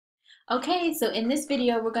Okay, so in this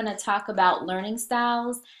video, we're going to talk about learning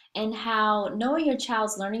styles and how knowing your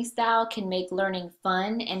child's learning style can make learning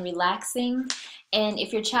fun and relaxing. And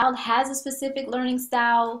if your child has a specific learning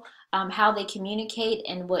style, how they communicate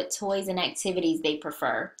and what toys and activities they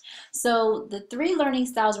prefer. So the three learning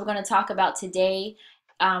styles we're going to talk about today,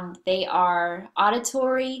 they are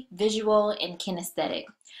auditory, visual, and kinesthetic.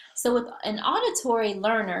 So with an auditory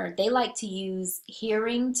learner, they like to use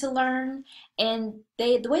hearing to learn, and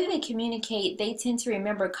the way they communicate, they tend to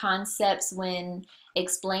remember concepts when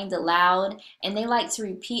explained aloud, and they like to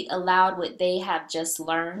repeat aloud what they have just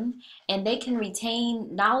learned, and they can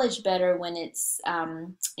retain knowledge better when it's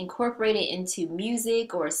incorporated into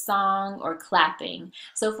music or song or clapping.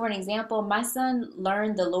 So for an example, my son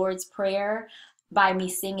learned the Lord's Prayer by me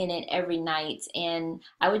singing it every night, and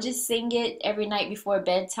I would just sing it every night before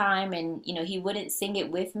bedtime, and he wouldn't sing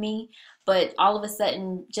it with me, but all of a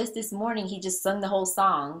sudden, just this morning, he just sung the whole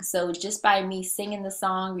song. So just by me singing the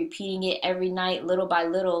song, repeating it every night, little by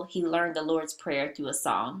little, he learned the Lord's Prayer through a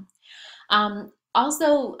song.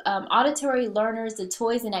 Also, auditory learners, the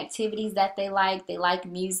toys and activities that they like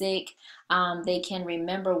music. They can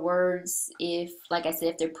remember words if, like I said,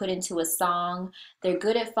 if they're put into a song. They're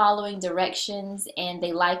good at following directions and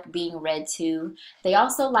they like being read to. They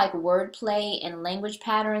also like wordplay and language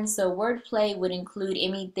patterns. So wordplay would include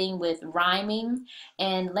anything with rhyming,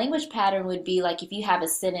 and language pattern would be like if you have a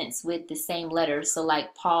sentence with the same letters. So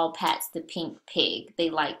like Paul pats the pink pig. They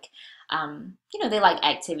like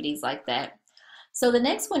activities like that. So the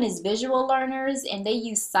next one is visual learners, and they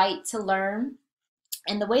use sight to learn.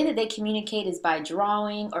 And the way that they communicate is by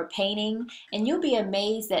drawing or painting. And you'll be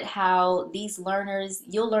amazed at how these learners,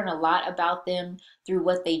 you'll learn a lot about them through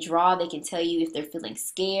what they draw. They can tell you if they're feeling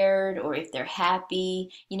scared or if they're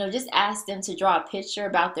happy. Just ask them to draw a picture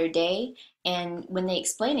about their day. And when they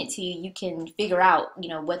explain it to you, you can figure out,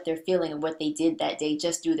 what they're feeling and what they did that day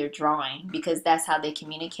just through their drawing, because that's how they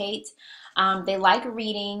communicate. They like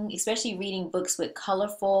reading, especially reading books with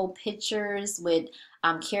colorful pictures, with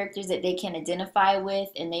characters that they can identify with,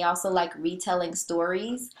 and they also like retelling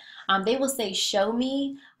stories. They will say, show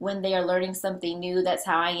me when they are learning something new. That's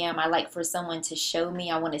how I am. I like for someone to show me.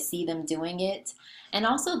 I want to see them doing it. And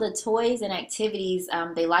also the toys and activities,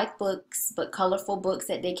 they like books, but colorful books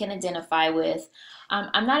that they can identify with.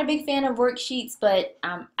 I'm not a big fan of worksheets, but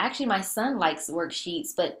actually my son likes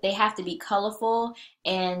worksheets, but they have to be colorful,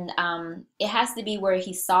 and it has to be where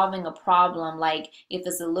he's solving a problem. Like if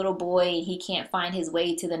it's a little boy and he can't find his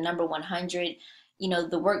way to the number 100, the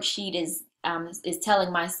worksheet is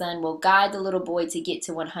telling my son, well, guide the little boy to get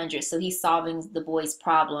to 100. So he's solving the boy's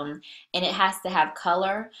problem, and it has to have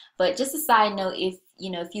color. But just a side note, if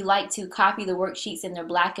you like to copy the worksheets and they're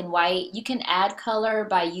black and white, you can add color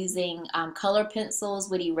by using color pencils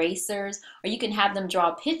with erasers, or you can have them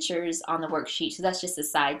draw pictures on the worksheet. So that's just a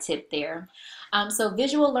side tip there. So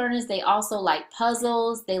visual learners, they also like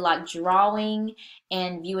puzzles, they like drawing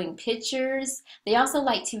and viewing pictures. They also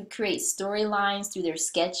like to create storylines through their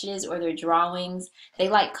sketches or their drawings. They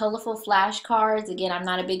like colorful flashcards. Again, I'm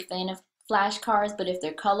not a big fan of flashcards, but if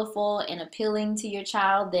they're colorful and appealing to your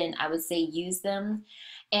child, then I would say use them.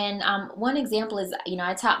 And one example is,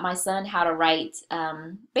 I taught my son how to write.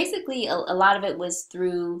 Basically, a lot of it was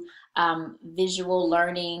through visual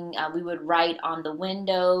learning. We would write on the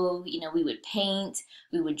window, we would paint,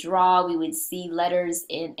 we would draw, we would see letters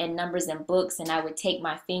and numbers in books, and I would take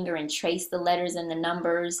my finger and trace the letters and the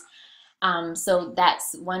numbers. So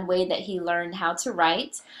that's one way that he learned how to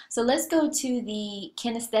write. So let's go to the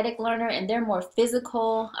kinesthetic learner, and they're more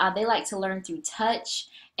physical. They like to learn through touch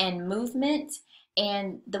and movement.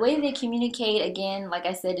 And the way they communicate, again, like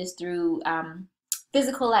I said, is through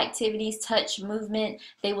physical activities, touch, movement.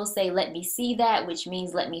 They will say, let me see that, which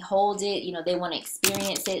means let me hold it. They want to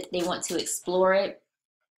experience it. They want to explore it.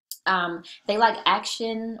 They like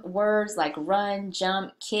action words like run,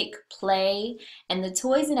 jump, kick, play. And the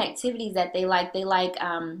toys and activities that they like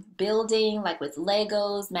building, like with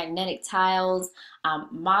Legos, magnetic tiles,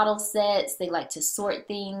 model sets. They like to sort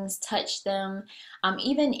things, touch them,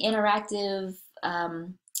 even interactive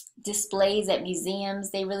displays at museums.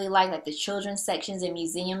 They really like the children's sections in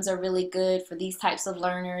museums are really good for these types of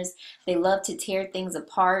learners. They love to tear things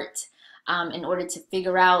apart in order to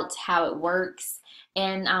figure out how it works.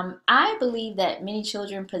 And I believe that many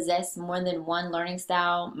children possess more than one learning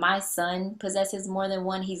style. My son possesses more than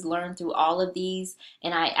one. He's learned through all of these,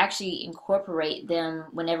 and I actually incorporate them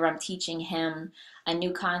whenever I'm teaching him a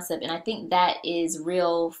new concept. And I think that is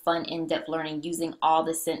real fun, in-depth learning, using all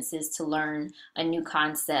the senses to learn a new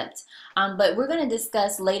concept. But we're going to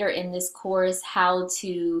discuss later in this course how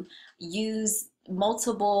to use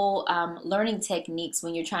multiple learning techniques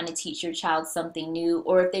when you're trying to teach your child something new,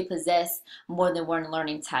 or if they possess more than one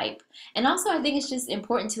learning type. And also, I think it's just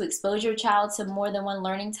important to expose your child to more than one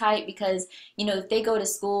learning type because, if they go to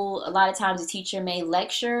school, a lot of times the teacher may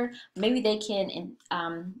lecture. Maybe they can,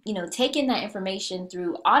 take in that information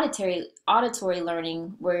through auditory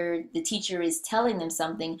learning where the teacher is telling them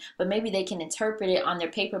something, but maybe they can interpret it on their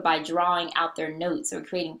paper by drawing out their notes or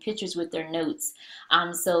creating pictures with their notes.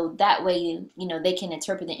 So that way, they can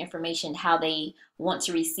interpret the information how they want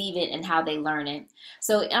to receive it and how they learn it.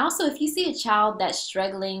 So, and also, if you see a child that's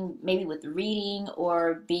struggling maybe with reading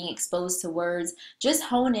or being exposed to words, just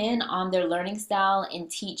hone in on their learning style and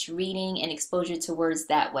teach reading and exposure to words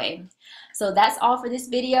that way. So that's all for this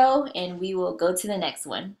video, and we will go to the next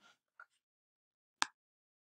one.